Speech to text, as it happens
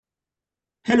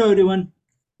Hello, everyone.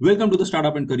 Welcome to the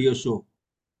Startup and Career Show.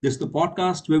 This is the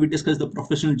podcast where we discuss the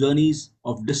professional journeys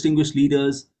of distinguished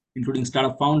leaders, including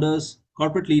startup founders,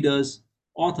 corporate leaders,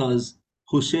 authors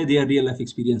who share their real life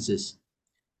experiences.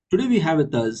 Today, we have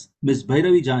with us Ms.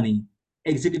 Bhairavi Jani,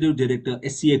 Executive Director,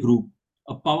 SCA Group,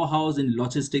 a powerhouse in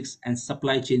logistics and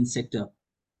supply chain sector.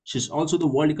 She's also the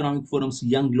World Economic Forum's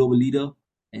Young Global Leader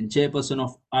and chairperson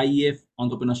of IEF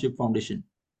Entrepreneurship Foundation.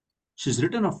 She's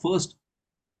written her first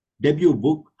debut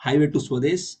book, Highway to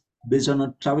Swades, based on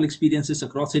her travel experiences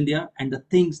across India and the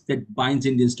things that binds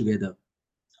Indians together.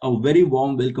 A very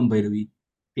warm welcome, Bhairavi.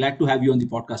 Glad to have you on the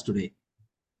podcast today.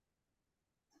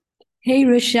 Hey,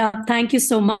 Risha, thank you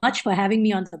so much for having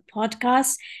me on the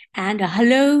podcast. And a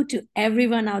hello to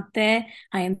everyone out there.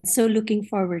 I am so looking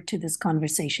forward to this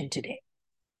conversation today.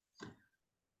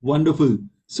 Wonderful.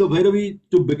 So, Bhairavi,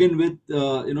 to begin with,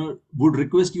 would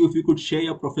request you if you could share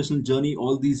your professional journey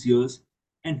all these years,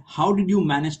 and how did you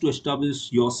manage to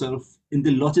establish yourself in the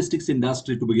logistics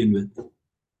industry to begin with?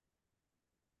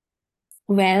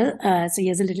 So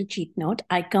here's a little cheat note.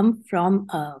 I come from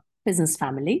a business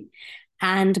family,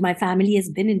 and my family has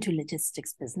been into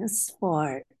logistics business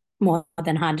for more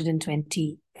than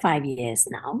 125 years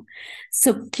now.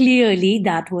 So clearly,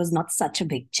 that was not such a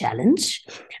big challenge.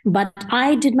 But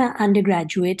I did my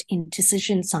undergraduate in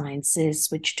decision sciences,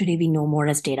 which today we know more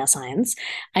as data science,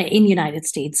 in United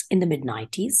States in the mid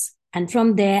 90s. And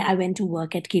from there, I went to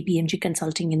work at KPMG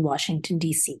Consulting in Washington,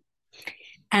 D.C.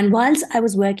 And whilst I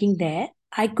was working there,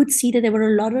 I could see that there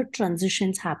were a lot of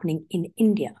transitions happening in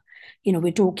India.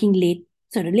 We're talking late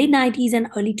 90s and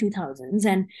early 2000s,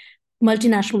 and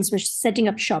multinationals were setting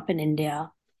up shop in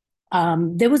India.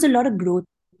 There was a lot of growth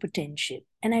potential.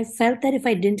 And I felt that if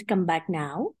I didn't come back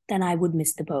now, then I would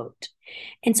miss the boat.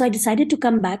 And so I decided to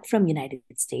come back from United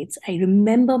States. I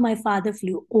remember my father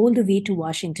flew all the way to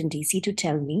Washington, D.C. to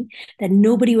tell me that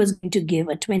nobody was going to give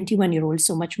a 21-year-old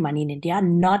so much money in India,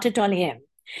 not at all him,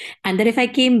 and that if I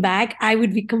came back, I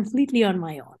would be completely on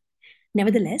my own.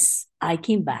 Nevertheless, I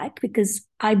came back because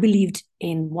I believed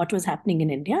in what was happening in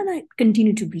India, and I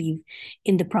continue to believe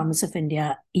in the promise of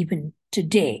India even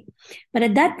today. But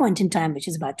at that point in time, which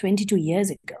is about 22 years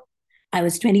ago, I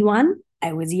was 21,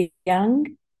 I was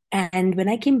young. And when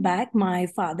I came back, my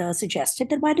father suggested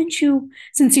that why don't you,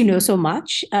 since you know so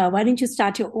much, why don't you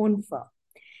start your own firm?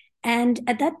 And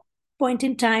at that point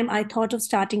in time, I thought of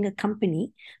starting a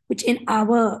company, which in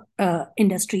our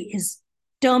industry is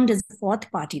termed as a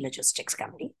fourth party logistics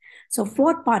company. So,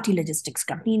 fourth party logistics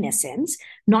company, in essence,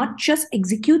 not just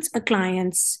executes a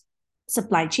client's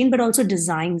supply chain, but also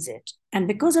designs it. And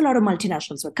because a lot of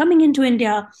multinationals were coming into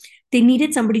India, they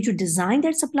needed somebody to design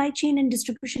their supply chain and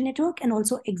distribution network and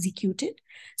also execute it.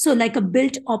 So, like a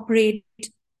build, operate,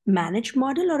 manage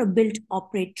model or a build,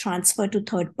 operate, transfer to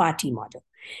third party model.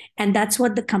 And that's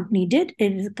what the company did.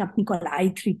 It is a company called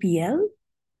I3PL.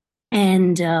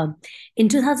 And in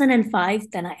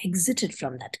 2005, then I exited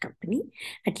from that company,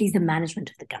 at least the management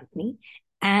of the company,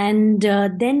 and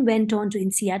then went on to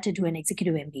INSEAD to do an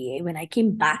executive MBA. When I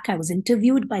came back, I was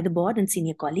interviewed by the board and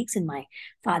senior colleagues in my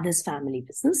father's family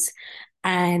business.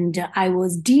 And I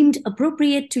was deemed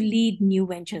appropriate to lead new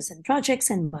ventures and projects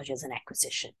and mergers and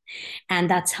acquisition. And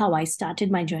that's how I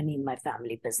started my journey in my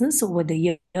family business. Over the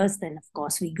years, then, of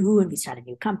course, we grew and we started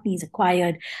new companies,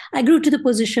 acquired. I grew to the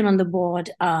position on the board.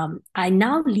 I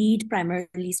now lead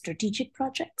primarily strategic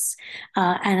projects,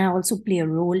 and I also play a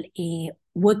role in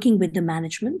working with the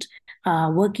management,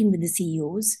 working with the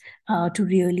CEOs to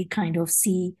really kind of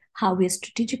see how we're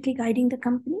strategically guiding the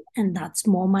company. And that's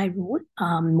more my role,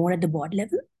 more at the board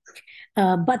level.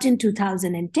 But in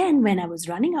 2010, when I was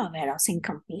running our warehousing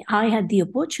company, I had the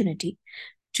opportunity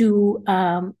to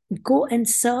go and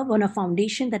serve on a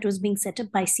foundation that was being set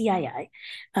up by CII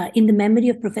in the memory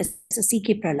of Professor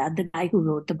C.K. Prahlad, the guy who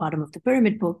wrote the Bottom of the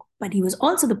Pyramid book, but he was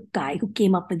also the guy who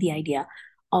came up with the idea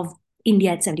of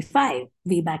India at 75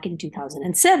 way back in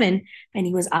 2007. When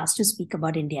he was asked to speak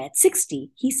about India at 60,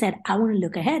 he said, I want to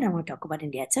look ahead. I want to talk about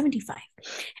India at 75.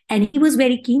 And he was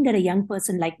very keen that a young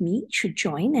person like me should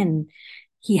join. And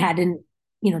he hadn't,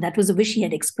 that was a wish he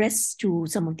had expressed to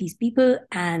some of these people.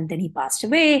 And then he passed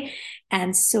away.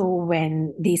 And so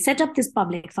when they set up this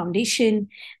public foundation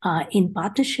in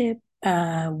partnership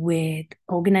with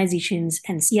organizations,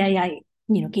 and CII,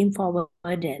 came forward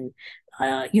and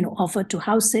offered to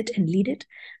house it and lead it,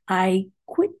 I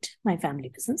quit my family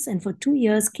business and for 2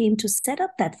 years came to set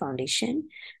up that foundation,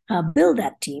 build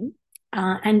that team,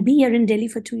 and be here in Delhi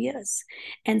for 2 years.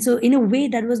 And so, in a way,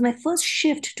 that was my first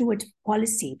shift towards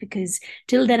policy because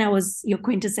till then I was your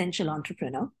quintessential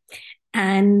entrepreneur.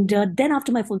 And then,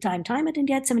 after my full time at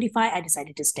India at 75, I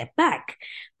decided to step back.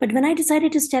 But when I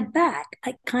decided to step back,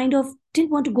 I kind of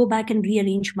didn't want to go back and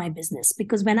rearrange my business,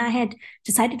 because when I had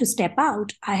decided to step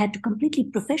out, I had to completely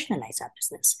professionalize our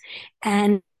business.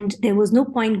 And there was no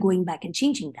point going back and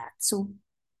changing that. So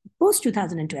post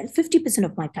 2012, 50%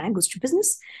 of my time goes to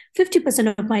business,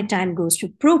 50% of my time goes to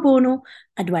pro bono,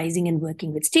 advising and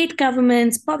working with state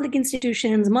governments, public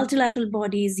institutions, multilateral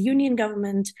bodies, union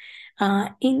government,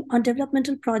 on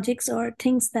developmental projects or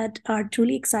things that are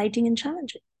truly exciting and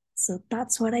challenging. So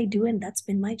that's what I do, and that's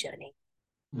been my journey.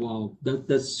 Wow,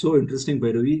 that's so interesting,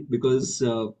 Bhairavi, because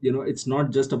it's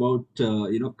not just about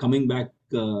coming back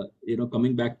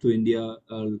to India,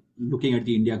 looking at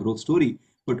the India growth story,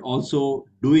 but also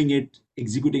doing it,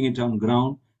 executing it on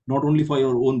ground, not only for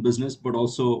your own business, but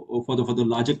also for the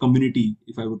larger community,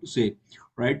 if I were to say,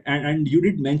 right? And you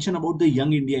did mention about the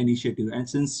Young India initiative, and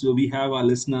since we have our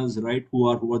listeners, right, who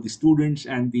are the students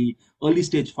and the early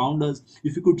stage founders,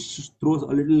 if you could throw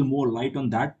a little more light on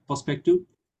that perspective,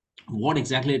 what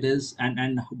exactly it is,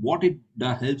 and what it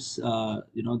helps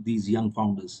these young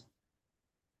founders.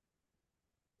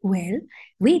 Well,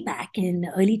 way back in the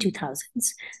early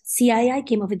 2000s, CII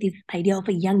came up with the idea of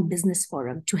a young business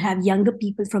forum to have younger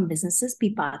people from businesses be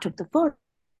part of the forum.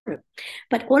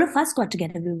 But all of us got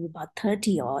together, we were about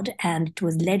 30 odd, and it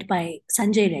was led by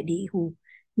Sanjay Reddy, who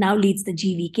now leads the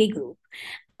GVK group.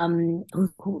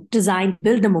 Who designed,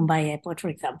 built the Mumbai airport, for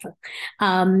example.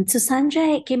 So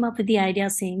Sanjay came up with the idea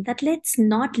saying that let's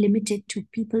not limit it to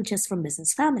people just from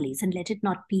business families, and let it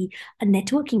not be a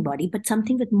networking body, but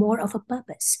something with more of a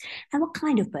purpose. And what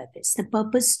kind of purpose? The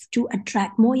purpose to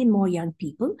attract more and more young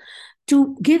people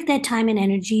to give their time and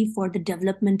energy for the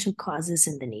developmental causes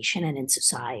in the nation and in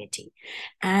society.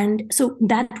 And so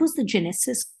that was the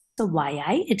genesis of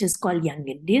YI. It is called Young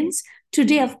Indians.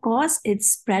 Today, of course,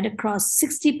 it's spread across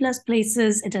 60 plus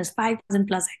places. It has 5,000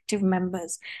 plus active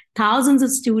members, thousands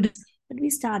of students. But we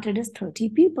started as 30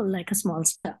 people, like a small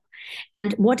startup.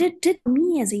 And what it did for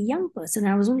me as a young person,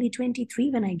 I was only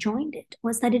 23 when I joined it,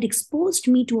 was that it exposed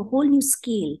me to a whole new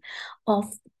scale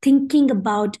of thinking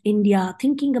about India,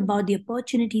 thinking about the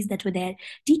opportunities that were there,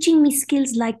 teaching me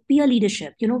skills like peer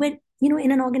leadership.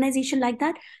 In an organization like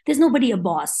that, there's nobody a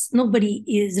boss, nobody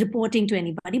is reporting to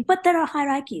anybody, but there are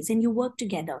hierarchies and you work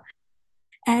together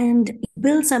and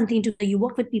build something together. You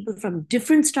work with people from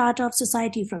different strata of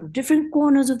society, from different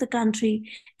corners of the country.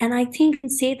 And I think I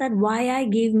say that YI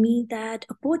gave me that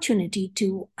opportunity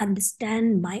to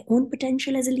understand my own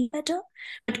potential as a leader better,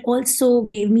 but also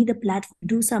gave me the platform to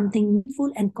do something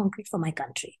meaningful and concrete for my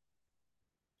country.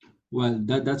 Well,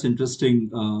 that's interesting,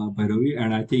 Bhairavi,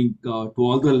 and I think to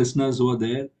all the listeners who are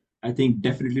there, I think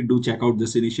definitely do check out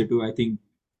this initiative. I think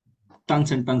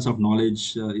tons and tons of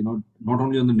knowledge, not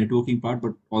only on the networking part,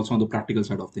 but also on the practical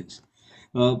side of things.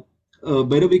 Uh,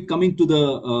 Bhairavi, coming to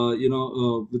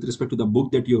the, with respect to the book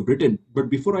that you have written, but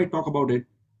before I talk about it,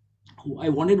 I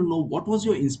wanted to know what was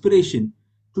your inspiration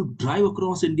to drive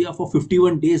across India for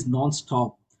 51 days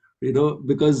non-stop,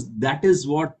 because that is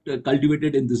what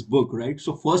cultivated in this book, right?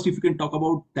 So first, if you can talk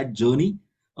about that journey,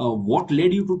 what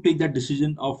led you to take that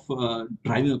decision of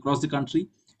driving across the country,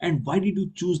 and why did you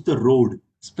choose the road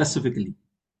specifically?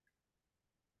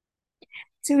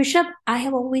 So, Rishabh, I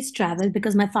have always traveled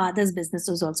because my father's business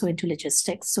was also into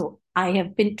logistics. So, I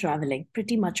have been traveling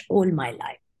pretty much all my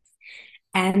life.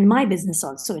 And my business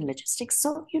also in logistics.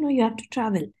 So, you have to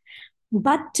travel.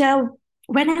 But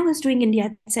when I was doing India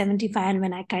at 75, and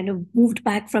when I kind of moved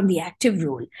back from the active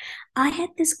role, I had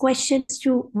this question as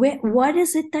to what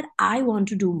is it that I want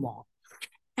to do more?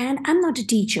 And I'm not a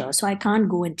teacher, so I can't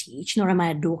go and teach, nor am I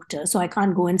a doctor, so I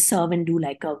can't go and serve and do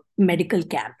like a medical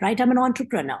camp, right? I'm an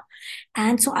entrepreneur.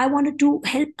 And so I wanted to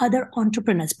help other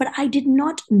entrepreneurs, but I did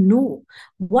not know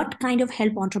what kind of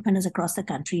help entrepreneurs across the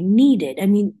country needed. I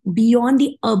mean, beyond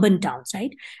the urban towns,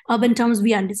 right? Urban towns,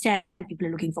 we understand people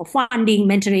are looking for funding,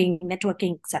 mentoring,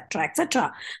 networking, etc.,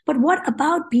 etc. But what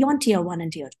about beyond tier one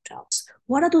and tier two towns?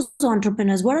 What are those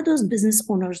entrepreneurs? What are those business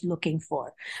owners looking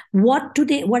for? What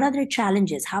are their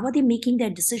challenges? How are they making their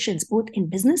decisions both in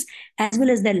business as well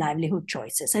as their livelihood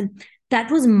choices? And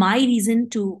that was my reason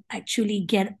to actually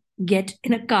get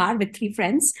in a car with three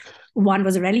friends. One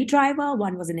was a rally driver,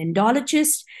 one was an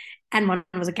Indologist, and one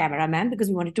was a cameraman, because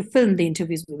we wanted to film the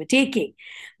interviews we were taking.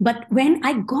 But when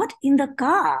I got in the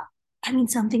car, I mean,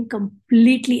 something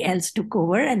completely else took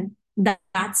over, and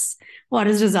that's what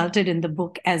has resulted in the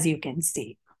book, as you can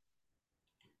see.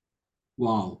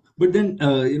 Wow. But then,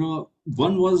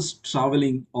 one was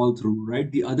traveling all through, right?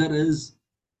 The other is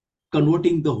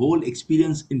converting the whole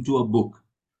experience into a book,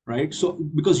 right? So,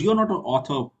 because you're not an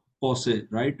author per se,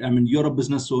 right? I mean, you're a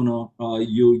business owner.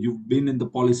 You've been in the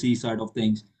policy side of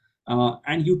things,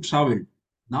 and you traveled.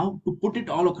 Now to put it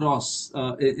all across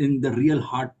in the real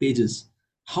hard pages,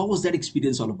 how was that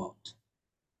experience all about?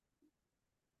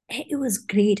 It was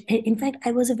great. In fact,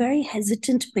 I was a very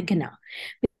hesitant beginner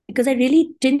because I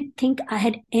really didn't think I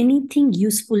had anything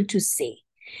useful to say,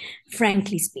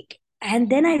 frankly speaking. And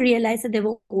then I realized that there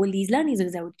were all these learnings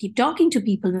because I would keep talking to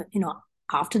people,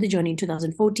 after the journey in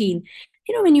 2014.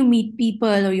 When you meet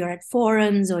people or you're at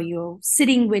forums or you're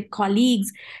sitting with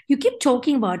colleagues, you keep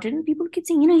talking about it and people keep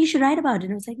saying, you should write about it.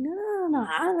 And I was like, no, no, no,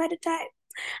 I don't write a time.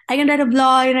 I can write a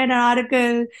blog, write an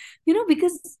article,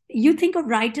 because you think of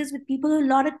writers with people a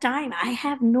lot of time. I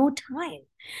have no time.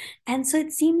 And so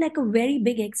it seemed like a very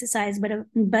big exercise,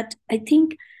 but I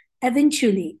think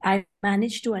eventually I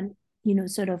managed to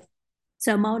sort of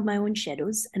surmount my own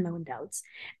shadows and my own doubts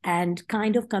and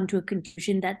kind of come to a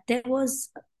conclusion that there was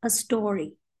a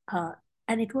story, uh,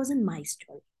 and it wasn't my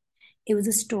story. It was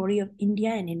a story of India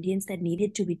and Indians that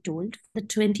needed to be told for the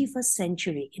 21st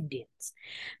century Indians.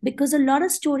 Because a lot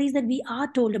of stories that we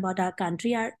are told about our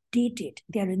country are dated,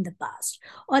 they are in the past.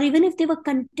 Or even if they were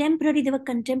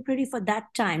contemporary for that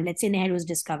time. Let's say Nehru's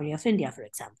discovery of India, for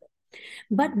example.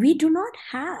 But we do not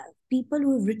have people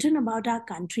who have written about our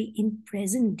country in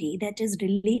present day that is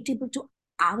relatable to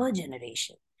our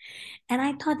generation. And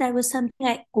I thought that was something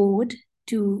I owed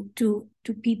to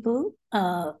people,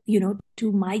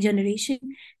 to my generation,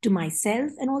 to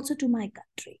myself, and also to my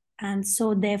country. And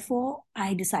so therefore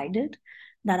I decided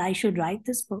that I should write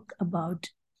this book about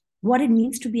what it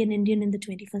means to be an Indian in the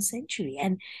 21st century.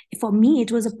 And for me,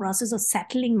 it was a process of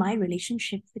settling my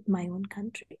relationship with my own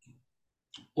country.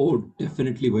 Oh,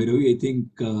 definitely, Bhairavi. I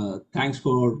think thanks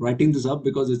for writing this up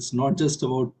because it's not just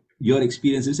about your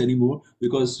experiences anymore.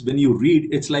 Because when you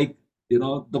read, it's like,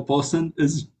 the person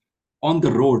is on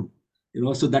the road,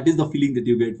 so that is the feeling that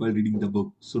you get while reading the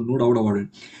book. So, no doubt about it.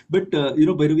 But,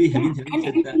 Bhairavi, Yeah, having and,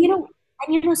 said and that,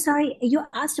 you know, sorry, you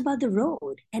asked about the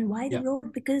road and why the yeah.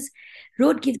 road? Because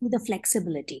road gives you the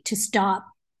flexibility to stop,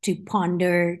 to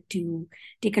ponder, to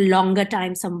take a longer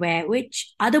time somewhere,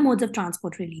 which other modes of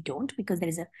transport really don't, because there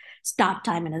is a start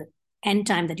time and an end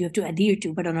time that you have to adhere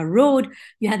to. But on a road,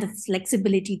 you have the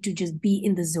flexibility to just be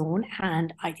in the zone,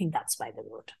 and I think that's why the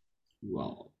road.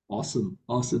 Wow, awesome,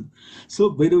 awesome.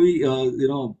 So, by the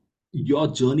way, your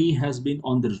journey has been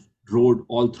on the road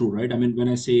all through, right? I mean, when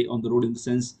I say on the road, in the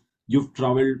sense you've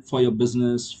traveled for your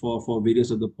business, for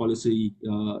various other policy,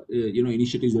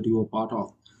 initiatives that you were part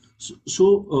of.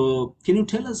 So, can you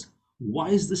tell us why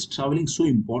is this traveling so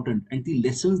important, and the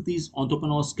lessons these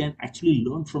entrepreneurs can actually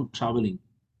learn from traveling?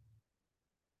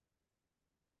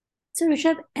 So,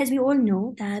 Rishabh, as we all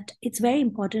know, that it's very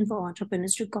important for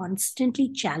entrepreneurs to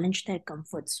constantly challenge their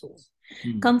comfort zone.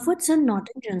 Hmm. Comfort zone not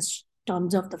in just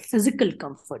terms of the physical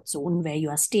comfort zone where you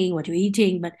are staying, what you're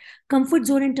eating, but comfort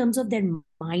zone in terms of their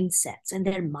mindsets and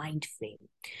their mind frame.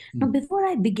 Now, Hmm. before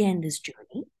I began this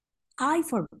journey, I,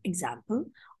 for example,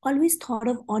 always thought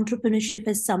of entrepreneurship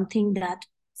as something that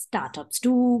startups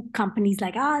do, companies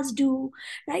like ours do,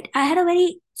 right? I had a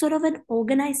very sort of an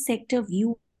organized sector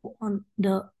view on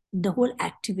the whole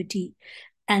activity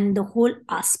and the whole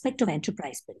aspect of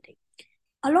enterprise building.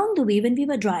 Along the way, when we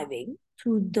were driving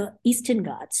through the Eastern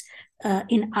Ghats,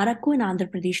 in Araku in Andhra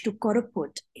Pradesh to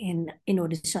Koraput in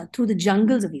Odisha, through the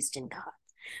jungles of Eastern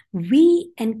Ghats,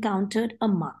 we encountered a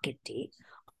market day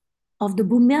of the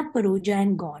Bumya, Paroja,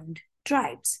 and Gond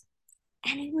tribes.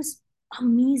 And it was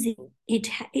amazing.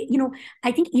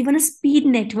 I think even a speed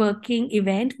networking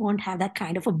event won't have that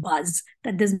kind of a buzz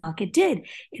that this market did.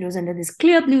 It was under this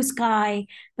clear blue sky,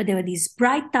 but there were these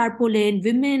bright tarpaulin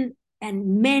women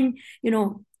and men,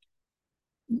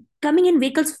 coming in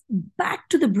vehicles back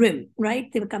to the brim,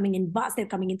 right? They were coming in bus, they were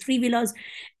coming in three wheelers,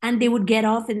 and they would get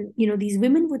off, and these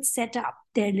women would set up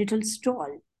their little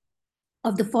stall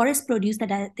of the forest produce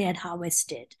that they had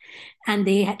harvested, and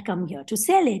they had come here to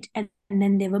sell it. And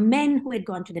then there were men who had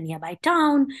gone to the nearby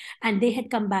town, and they had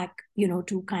come back,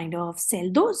 to kind of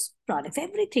sell those products,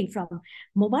 everything from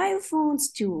mobile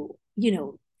phones to,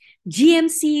 GM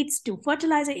seeds to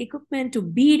fertilizer equipment to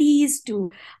beedies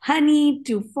to honey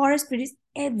to forest produce.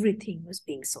 Everything was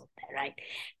being sold there, right?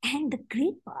 And the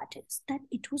great part is that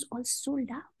it was all sold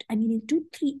out. I mean, in 2,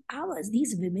 3 hours,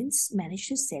 these women managed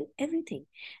to sell everything.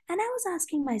 And I was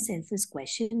asking myself this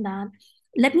question that,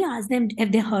 let me ask them if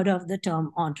they heard of the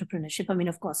term entrepreneurship. I mean,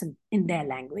 of course, in their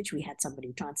language, we had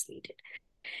somebody translate it.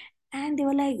 And they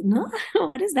were like, no,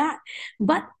 what is that?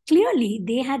 But clearly,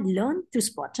 they had learned to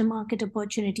spot a market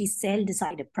opportunity, sell,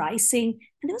 decide a pricing,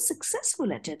 and they were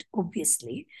successful at it,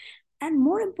 obviously. And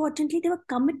more importantly, they were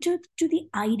committed to the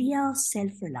idea of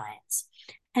self reliance.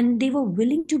 And they were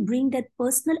willing to bring that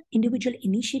personal, individual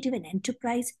initiative and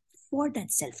enterprise for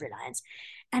that self reliance.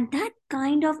 And that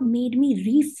kind of made me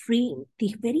reframe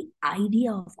the very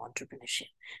idea of entrepreneurship,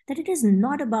 that it is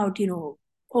not about,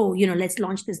 oh, let's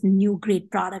launch this new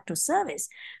great product or service,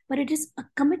 but it is a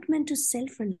commitment to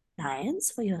self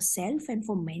reliance for yourself and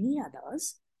for many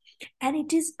others. And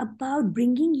it is about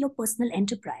bringing your personal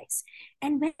enterprise.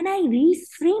 And when I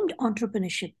reframed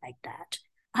entrepreneurship like that,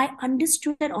 I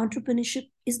understood that entrepreneurship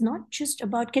is not just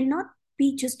about, cannot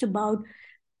be just about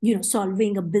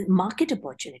solving a market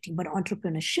opportunity, but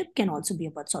entrepreneurship can also be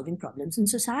about solving problems in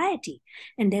society.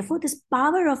 And therefore, this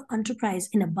power of enterprise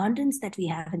in abundance that we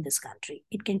have in this country,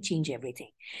 it can change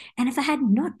everything. And if I had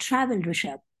not traveled,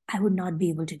 Rishabh, I would not be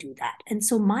able to do that. And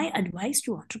so my advice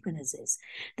to entrepreneurs is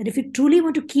that if you truly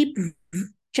want to keep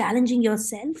challenging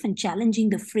yourself and challenging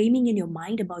the framing in your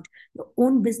mind about your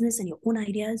own business and your own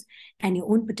ideas and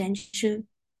your own potential,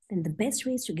 then the best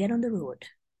way is to get on the road.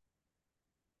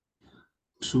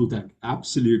 True that,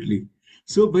 absolutely.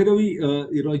 So,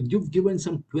 Bhairavi, you've given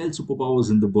some 12 superpowers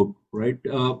in the book, right?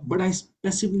 But I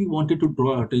specifically wanted to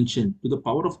draw attention to the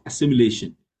power of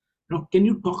assimilation. Now, can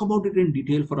you talk about it in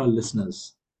detail for our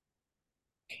listeners?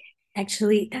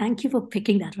 Actually, thank you for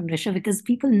picking that one, Risha, because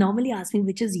people normally ask me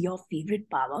which is your favorite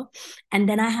power. And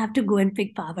then I have to go and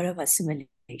pick power of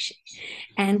assimilation.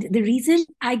 And the reason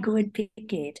I go and pick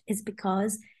it is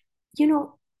because, you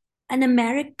know, and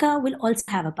America will also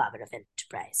have a power of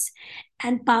enterprise.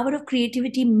 And power of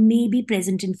creativity may be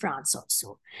present in France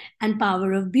also. And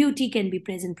power of beauty can be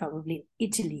present probably in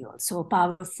Italy also.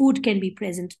 Power of food can be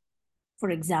present, for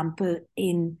example,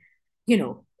 in, you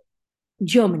know,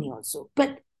 Germany also.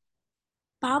 But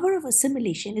power of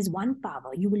assimilation is one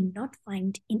power you will not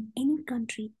find in any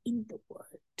country in the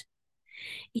world.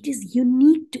 It is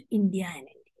unique to India and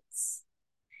Indians.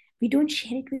 We don't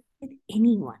share it with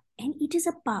anyone. And it is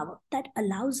a power that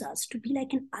allows us to be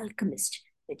like an alchemist,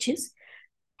 which is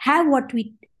have what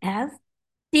we have,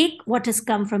 take what has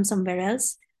come from somewhere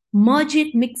else, merge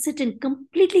it, mix it, and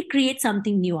completely create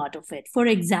something new out of it. For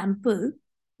example,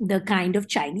 the kind of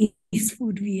Chinese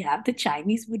food we have, the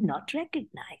Chinese would not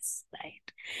recognize,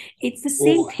 right? It's the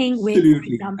same Oh, thing with, for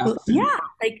absolutely, example, yeah, absolutely.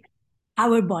 like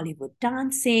our Bollywood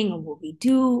dancing or what we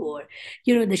do, or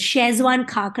the Shezwan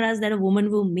khakras that a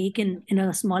woman will make in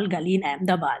a small gully in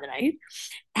Ahmedabad, right?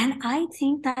 And I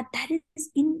think that that is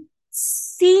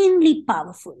insanely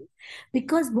powerful,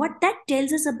 because what that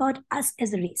tells us about us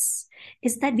as a race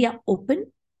is that we are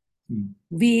open, Hmm,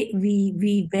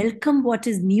 we welcome what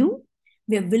is new,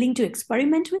 we are willing to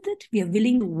experiment with it, we are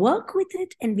willing to work with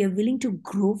it, and we are willing to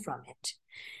grow from it.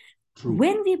 true.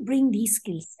 When we bring these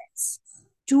skill sets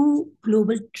to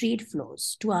global trade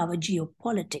flows, to our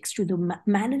geopolitics, to the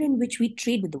manner in which we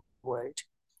trade with the world,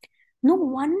 no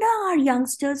wonder our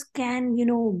youngsters can,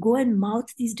 go and mouth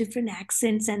these different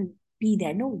accents and be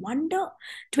there. No wonder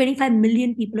 25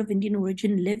 million people of Indian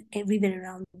origin live everywhere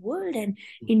around the world, and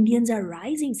Indians are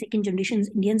rising, second generations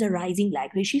Indians are rising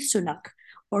like Rishi Sunak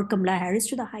or Kamala Harris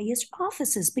to the highest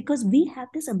offices, because we have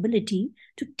this ability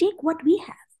to take what we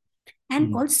have and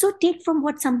Hmm, also take from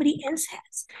what somebody else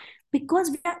has,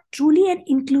 because we are truly an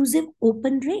inclusive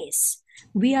open race.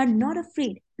 We are not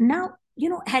afraid. Now,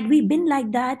 had we been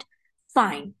like that,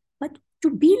 fine, but to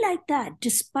be like that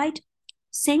despite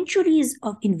centuries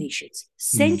of invasions,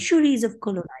 hmm. centuries of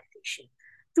colonization,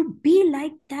 to be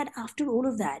like that after all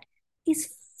of that is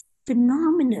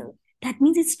phenomenal. That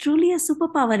means it's truly a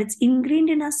superpower. It's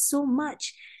ingrained in us so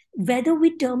much, whether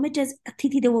we term it as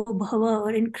Atiti Devo Bhava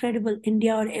or Incredible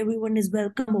India or Everyone is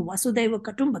Welcome or Vasudhaiva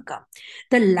Kutumbakam,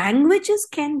 the languages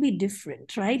can be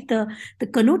different, right? The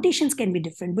connotations can be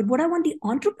different. But what I want the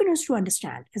entrepreneurs to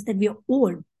understand is that we are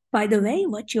all, by the very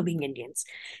virtue of being Indians,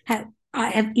 I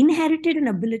have inherited an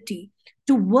ability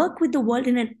to work with the world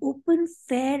in an open,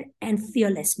 fair, and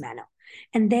fearless manner.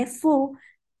 And therefore,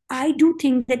 I do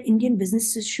think that Indian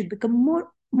businesses should become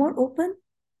more open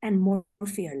and more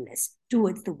fearless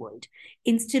towards the world,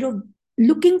 instead of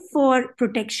looking for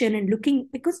protection and looking,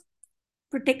 because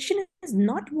protection is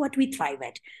not what we thrive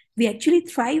at. We actually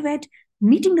thrive at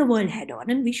meeting the world head on,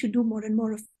 and we should do more and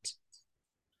more of it.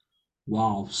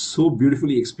 Wow, so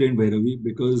beautifully explained, Bhairavi.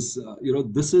 Because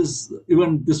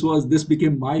this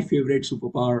became my favorite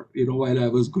superpower. While I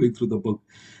was going through the book,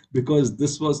 because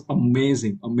this was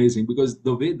amazing, amazing. Because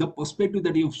the perspective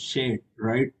that you've shared,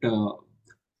 right?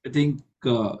 I think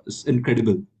is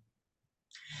incredible.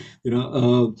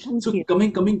 Thank So you.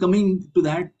 coming to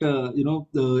that,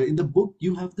 in the book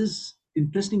you have this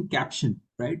interesting caption,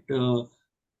 right?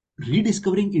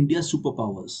 Rediscovering India's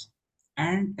superpowers.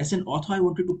 And as an author, I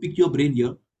wanted to pick your brain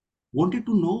here. Wanted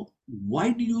to know,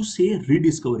 why do you say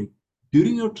rediscovering?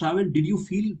 During your travel, did you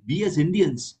feel we as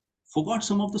Indians forgot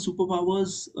some of the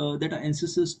superpowers that our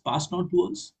ancestors passed on to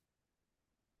us?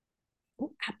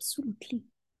 Oh, absolutely.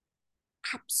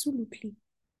 Absolutely.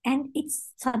 And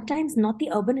it's sometimes not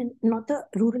the urban, not the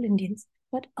rural Indians,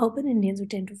 but urban Indians who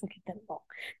tend to forget them more.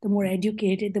 The more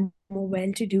educated, the more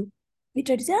well-to-do, we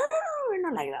try to say, oh, we're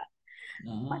not like that.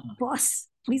 But Ah, boss,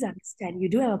 please understand, you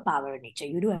do have a power in nature.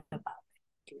 You do have a power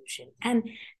in intuition. And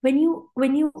when you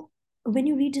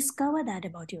rediscover that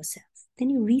about yourself, then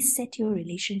you reset your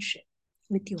relationship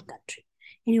with your country.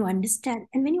 And you understand,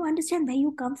 and when you understand where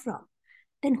you come from,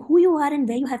 then who you are and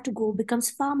where you have to go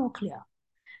becomes far more clear,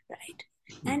 right?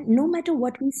 And no matter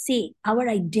what we say, our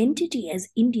identity as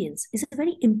Indians is a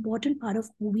very important part of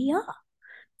who we are.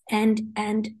 And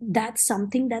that's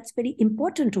something that's very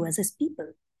important to us as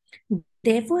people.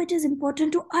 Therefore, it is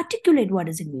important to articulate what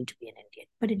does it mean to be an Indian.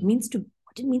 But it means to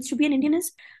what it means to be an Indian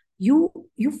is you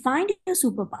find your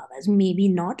superpowers. Maybe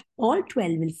not all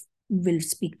 12 will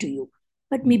speak to you,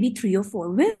 but maybe three or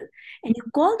four will. And you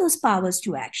call those powers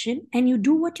to action and you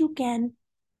do what you can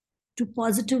to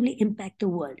positively impact the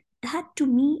world. That to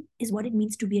me is what it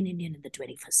means to be an Indian in the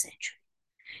 21st century.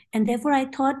 And therefore, I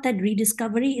thought that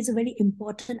rediscovery is a very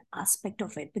important aspect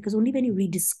of it, because only when you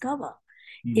rediscover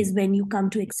hmm. is when you come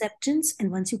to acceptance.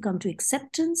 And once you come to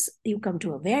acceptance, you come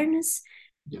to awareness.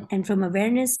 Yeah, And from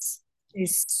awareness,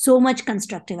 there's so much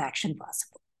constructive action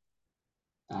possible.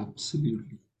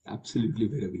 absolutely. Absolutely,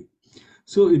 Bhairavi.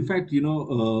 So, in fact,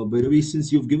 Bhairavi,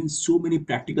 since you've given so many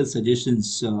practical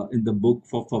suggestions in the book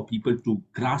for people to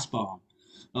grasp on,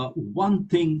 one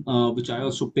thing which I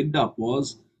also picked up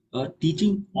was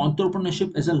teaching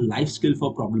entrepreneurship as a life skill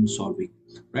for problem solving,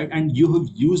 right? And you have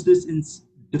used this in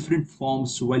different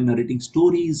forms while narrating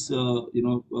stories.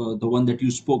 The one that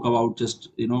you spoke about just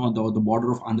on the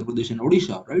border of Andhra Pradesh and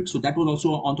Odisha, right? So that was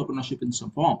also entrepreneurship in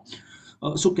some form.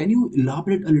 So can you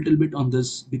elaborate a little bit on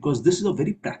this? Because this is a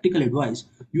very practical advice.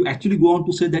 You actually go on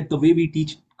to say that the way we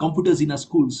teach computers in our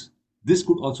schools, this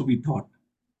could also be taught.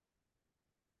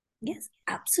 Yes,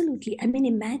 absolutely. I mean,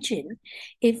 imagine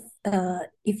if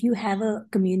you have a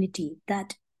community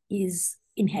that is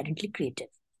inherently creative.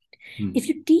 Hmm. If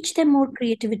you teach them more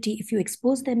creativity, if you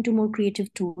expose them to more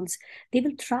creative tools, they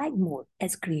will thrive more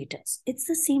as creators. It's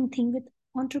the same thing with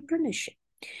entrepreneurship.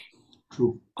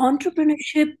 True.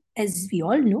 Entrepreneurship, as we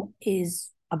all know, is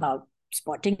about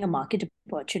spotting a market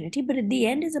opportunity, but at the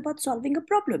end is about solving a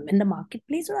problem in the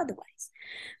marketplace or otherwise.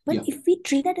 But Yeah. if we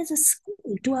treat that as a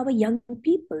skill to our young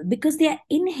people, because they are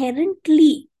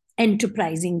inherently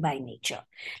enterprising by nature,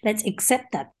 let's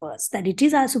accept that first, that it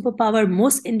is our superpower.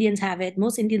 Most Indians have it.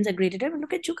 Most Indians are great at it. I mean,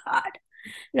 look at Jugaad,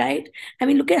 right? I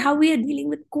mean, look at how we are dealing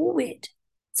with COVID.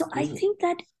 So I Correct. think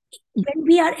that when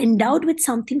we are endowed with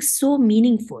something so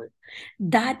meaningful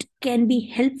that can be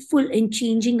helpful in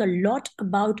changing a lot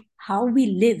about how we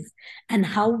live and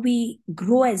how we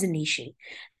grow as a nation,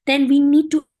 then we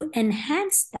need to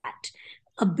enhance that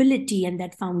ability and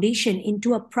that foundation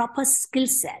into a proper skill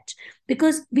set.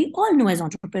 Because we all know as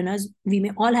entrepreneurs, we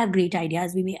may all have great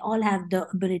ideas, we may all have the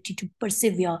ability to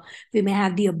persevere, we may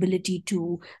have the ability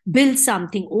to build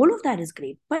something. All of that is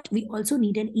great, but we also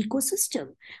need an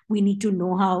ecosystem. We need to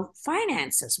know how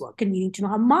finances work, and we need to know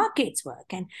how markets work.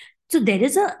 And so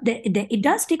it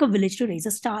does take a village to raise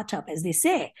a startup, as they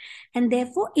say. And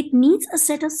therefore, it needs a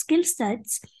set of skill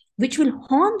sets which will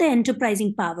hone the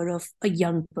enterprising power of a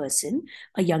young person,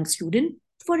 a young student,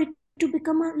 for it to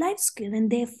become a life skill. And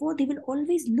therefore, they will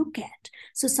always look at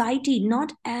society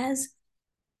not as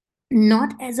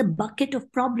a bucket of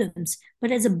problems,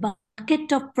 but as a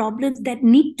bucket of problems that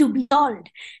need to be solved.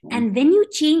 And when you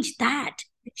change that,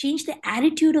 you change the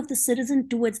attitude of the citizen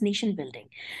towards nation building.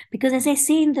 Because as I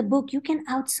say in the book, you can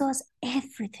outsource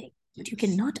everything, but you Yes.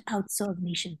 cannot outsource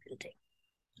nation building.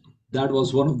 That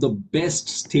was one of the best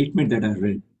statement that I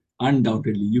read.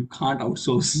 Undoubtedly, you can't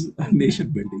outsource nation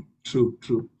building. True,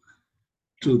 true,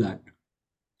 true that.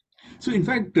 So, in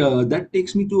fact, that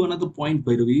takes me to another point,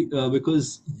 Bhairavi,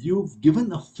 because you've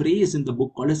given a phrase in the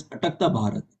book called as Atakta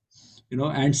Bharat.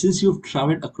 And since you've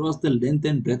traveled across the length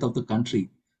and breadth of the country,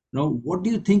 what do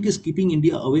you think is keeping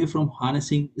India away from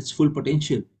harnessing its full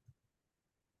potential?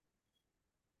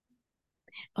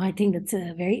 I think that's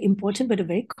a very important but a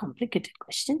very complicated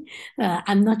question.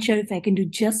 I'm not sure if I can do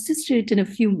justice to it in a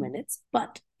few minutes,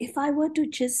 but if I were to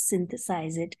just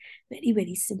synthesize it very,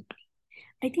 very simply,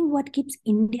 I think what keeps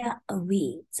India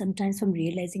away sometimes from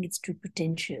realizing its true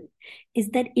potential is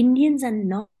that Indians are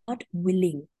not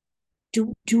willing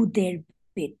to do their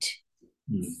bit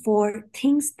Hmm. for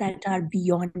things that are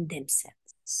beyond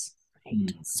themselves,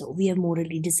 right? Hmm. So we are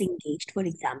morally disengaged, for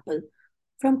example,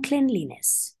 from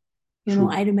cleanliness. True.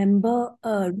 I remember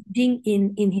reading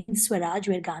in Hind Swaraj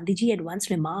where Gandhiji had once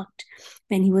remarked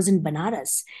when he was in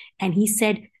Banaras, and he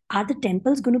said, "Are the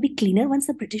temples going to be cleaner once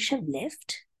the British have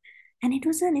left?" And it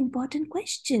was an important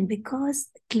question because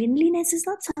cleanliness is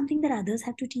not something that others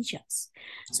have to teach us.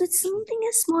 So it's something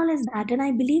as small as that. And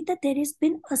I believe that there has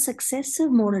been a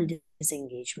successive moral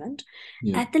disengagement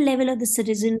Yeah. at the level of the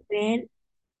citizen where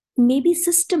maybe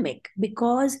systemic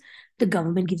because the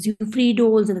government gives you free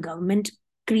doles or the government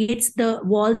creates the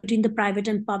wall between the private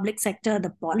and public sector, the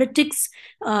politics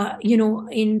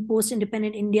in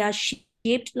post-independent India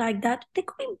shaped like that. There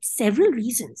could be several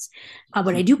reasons.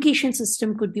 Our True. education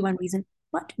system could be one reason,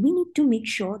 but we need to make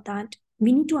sure that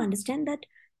we need to understand that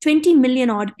 20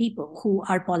 million odd people who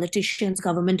are politicians,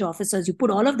 government officers, you put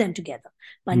all of them together,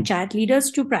 Hmm. panchayat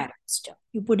leaders to prime minister,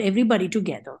 you put everybody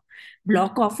together,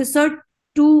 block officer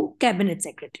to cabinet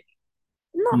secretary.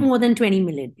 Not Hmm. more than 20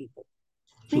 million people.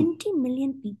 True. 20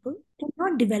 million people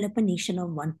cannot develop a nation of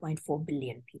 1.4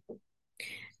 billion people.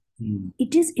 Hmm.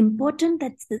 It is important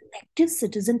that the active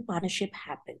citizen partnership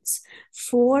happens.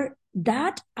 For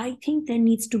that, I think there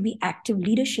needs to be active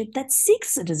leadership that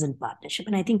seeks citizen partnership.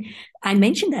 And I think I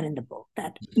mentioned that in the book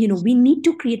that, we need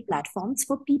to create platforms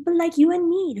for people like you and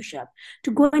me, Rishabh,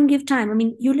 to go and give time. I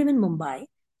mean, you live in Mumbai,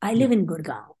 I Yeah. live in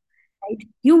Gurgaon, right?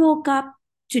 You woke up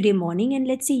today morning and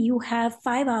let's say you have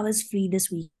 5 hours free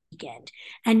this weekend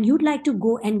and you'd like to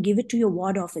go and give it to your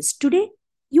ward office. Today,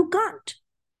 you can't.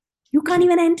 You can't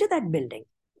True. even enter that building,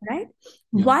 right?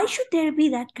 Yeah. Why should there be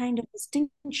that kind of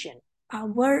distinction?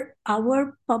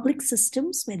 Our public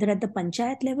systems, whether at the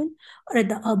panchayat level or at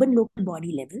the urban local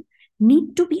body level,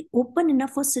 need to be open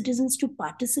enough for citizens to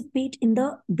participate in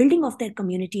the building of their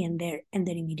community and their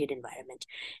immediate environment.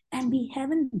 And True. we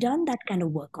haven't done that kind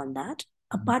of work on that,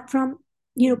 apart from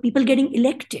people getting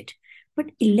elected. But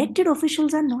elected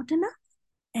officials are not enough,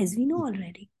 as we know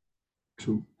already.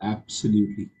 True.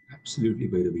 Absolutely. Absolutely,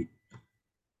 by the way.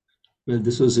 Well,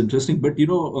 this was interesting, but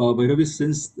Bhairavi,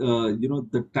 since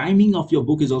the timing of your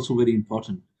book is also very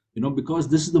important, because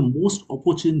this is the most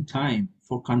opportune time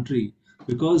for country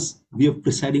because we are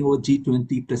presiding over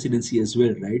G20 presidency as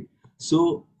well, right?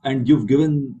 So, and you've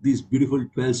given these beautiful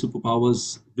 12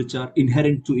 superpowers which are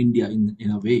inherent to India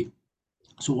in a way.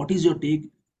 So, what is your take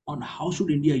on how should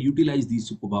India utilize these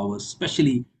superpowers,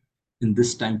 especially in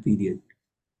this time period?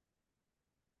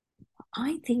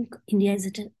 I think India is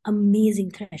at an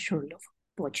amazing threshold of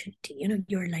opportunity.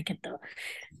 You're like at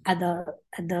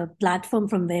the platform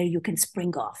from where you can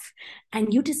spring off,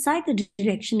 and you decide the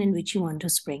direction in which you want to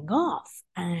spring off.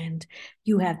 And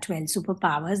you have 12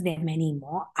 superpowers. There are many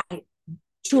more. I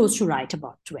chose to write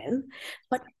about 12,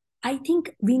 but I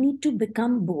think we need to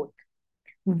become both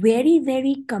very,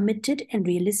 very committed and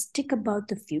realistic about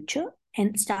the future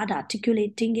and start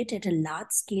articulating it at a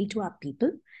large scale to our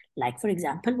people. Like, for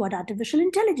example, what artificial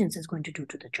intelligence is going to do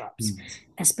to the jobs, Hmm.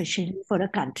 especially for a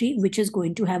country which is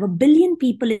going to have a billion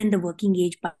people in the working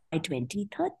age by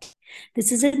 2030.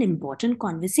 This is an important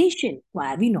conversation.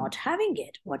 Why are we not having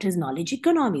it? What is knowledge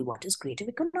economy? What is creative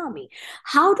economy?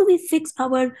 How do we fix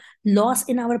our loss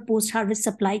in our post harvest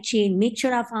supply chain, make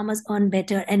sure our farmers earn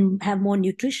better and have more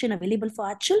nutrition available for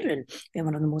our children? We are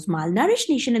one of the most malnourished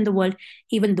nation in the world,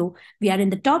 even though we are in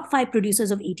the top 5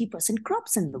 producers of 80%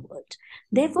 crops in the world.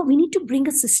 Therefore, we need to bring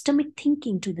a systemic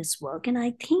thinking to this work. And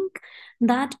I think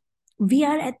that we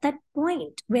are at that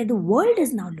point where the world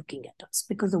is now looking at us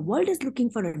because the world is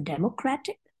looking for a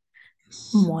democratic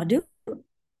Yes. model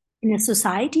in a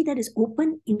society that is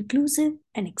open, inclusive,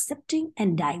 and accepting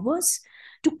and diverse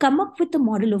to come up with the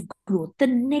model of growth, the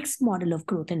next model of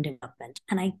growth and development.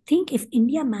 And I think if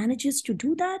India manages to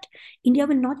do that, India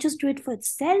will not just do it for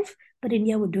itself, but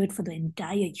India will do it for the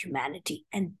entire humanity.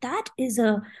 And that is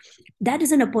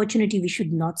an opportunity we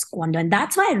should not squander. And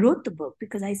that's why I wrote the book,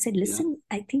 because I said, Yeah. listen,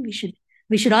 I think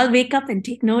we should all wake up and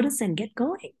take notice and get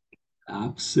going.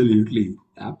 Absolutely,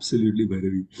 absolutely,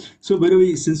 Bhairavi. So,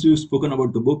 Bhairavi, since you've spoken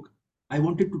about the book, I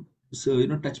wanted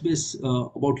to touch base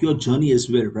about your journey as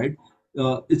well, right?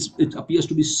 It appears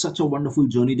to be such a wonderful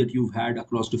journey that you've had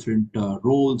across different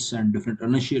roles and different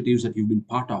initiatives that you've been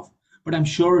part of. But I'm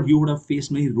sure you would have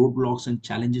faced many roadblocks and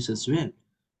challenges as well.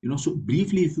 So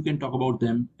briefly, if you can talk about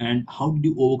them and how did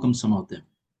you overcome some of them?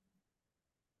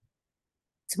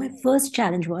 So my first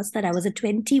challenge was that I was a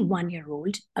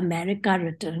 21-year-old America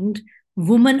returned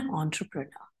woman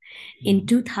entrepreneur in Mhm.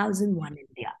 2001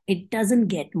 India. It doesn't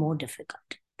get more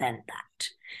difficult than that,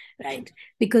 right?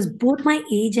 Because both my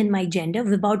age and my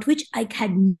gender, about which I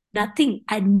had nothing,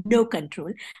 I had no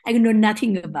control, I know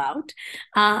nothing about,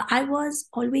 I was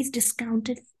always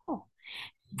discounted for.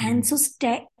 And so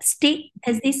stake,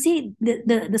 as they say,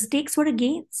 the stakes were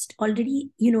against already,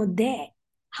 there.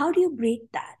 How do you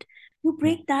break that? You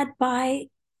break that by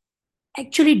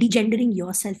actually degendering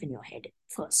yourself in your head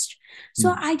first.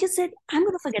 So I just said, I'm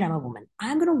going to forget I'm a woman.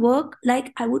 I'm going to work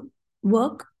like I would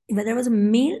work whether I was a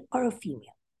male or a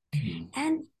female.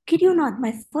 And kid you not,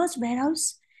 my first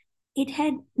warehouse, it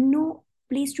had no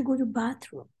place to go to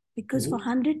bathroom because for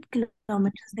 100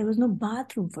 kilometers there was no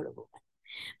bathroom for a woman.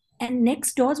 And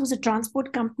next doors was a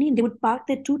transport company, and they would park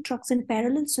their two trucks in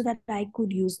parallel so that I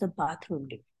could use the bathroom.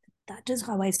 That is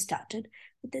how I started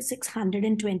with a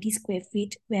 620 square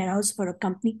feet warehouse for a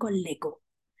company called Lego.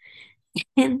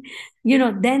 And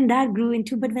then that grew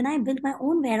into, but when I built my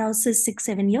own warehouses 6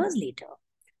 7 years later,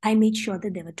 I made sure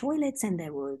that there were toilets, and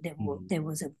there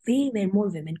was a way where more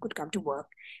women could come to work.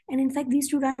 And in fact, we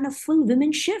used to run a full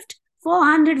women shift,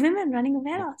 400 women running a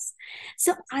warehouse.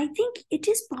 So I think it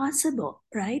is possible,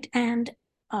 right? And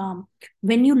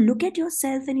when you look at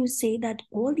yourself and you say that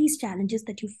all these challenges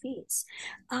that you face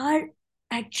are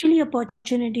actually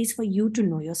opportunities for you to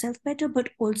know yourself better, but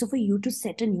also for you to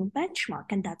set a new benchmark.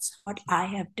 And that's what I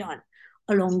have done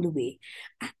along the way.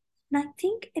 And I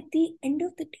think at the end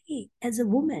of the day, as a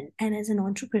woman and as an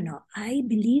entrepreneur, I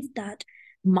believe that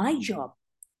my job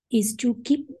is to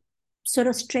keep sort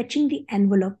of stretching the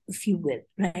envelope, if you will,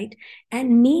 right?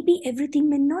 And maybe everything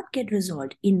may not get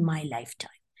resolved in my lifetime,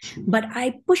 but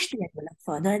I push the envelope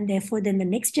further, and therefore, then the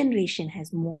next generation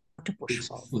has more to push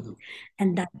forward.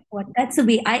 And that's the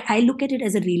way I look at it,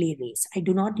 as a relay race. I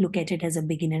do not look at it as a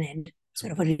begin and end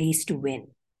sort of a race to win.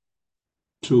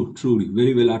 True, truly.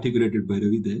 Very well articulated,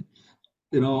 Bhairavi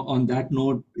there. On that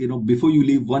note, before you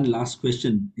leave, one last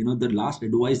question, the last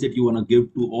advice that you want to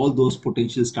give to all those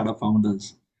potential startup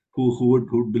founders who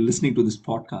would be listening to this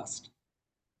podcast.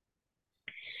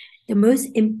 The most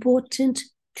important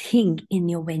thing in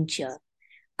your venture,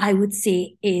 I would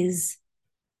say, is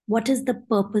what is the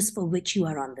purpose for which you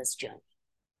are on this journey?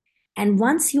 And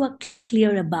once you are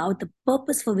clear about the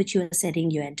purpose for which you are setting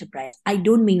your enterprise, I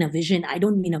don't mean a vision, I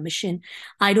don't mean a mission,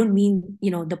 I don't mean,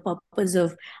 the purpose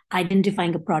of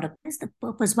identifying a product. What is the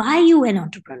purpose? Why are you an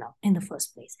entrepreneur in the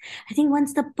first place? I think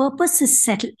once the purpose is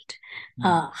settled,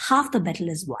 half the battle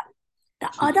is won. The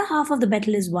other half of the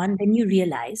battle is won when you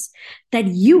realize that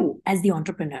you, as the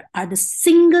entrepreneur, are the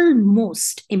single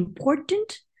most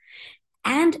important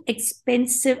and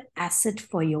expensive asset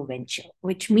for your venture,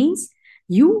 which means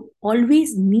you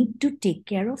always need to take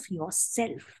care of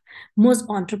yourself. Most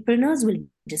entrepreneurs will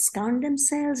discount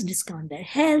themselves, discount their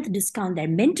health, discount their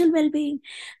mental well being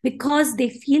because they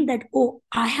feel that, oh,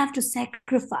 I have to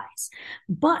sacrifice.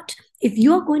 But if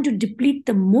you're going to deplete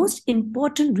the most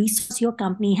important resource your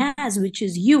company has, which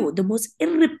is you, the most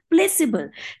irreplaceable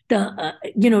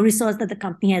resource that the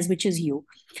company has, which is you,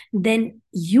 then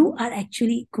you are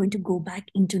actually going to go back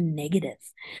into negative.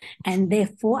 And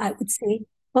therefore, I would say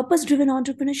purpose driven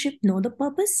entrepreneurship, know the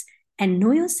purpose and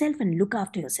know yourself and look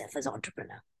after yourself as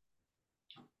entrepreneur.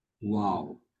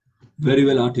 Wow. Very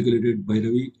well articulated,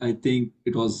 Bhairavi. I think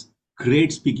it was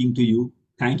great speaking to you.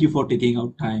 Thank you for taking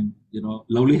out time.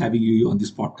 Lovely having you on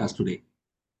this podcast today.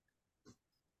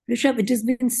 Rishabh, it has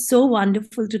been so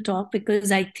wonderful to talk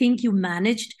because I think you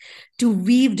managed to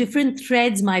weave different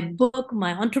threads, my book,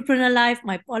 my entrepreneur life,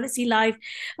 my policy life.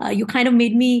 You kind of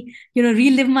made me,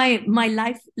 relive my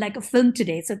life like a film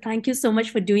today. So thank you so much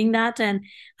for doing that. And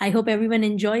I hope everyone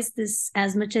enjoys this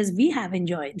as much as we have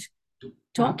enjoyed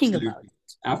talking about it.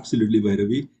 Absolutely,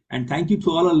 Bhairavi. And thank you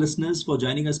to all our listeners for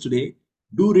joining us today.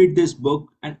 Do read this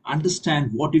book and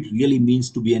understand what it really means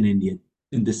to be an Indian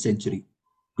in this century.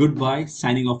 Goodbye.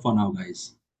 Signing off for now,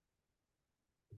 guys.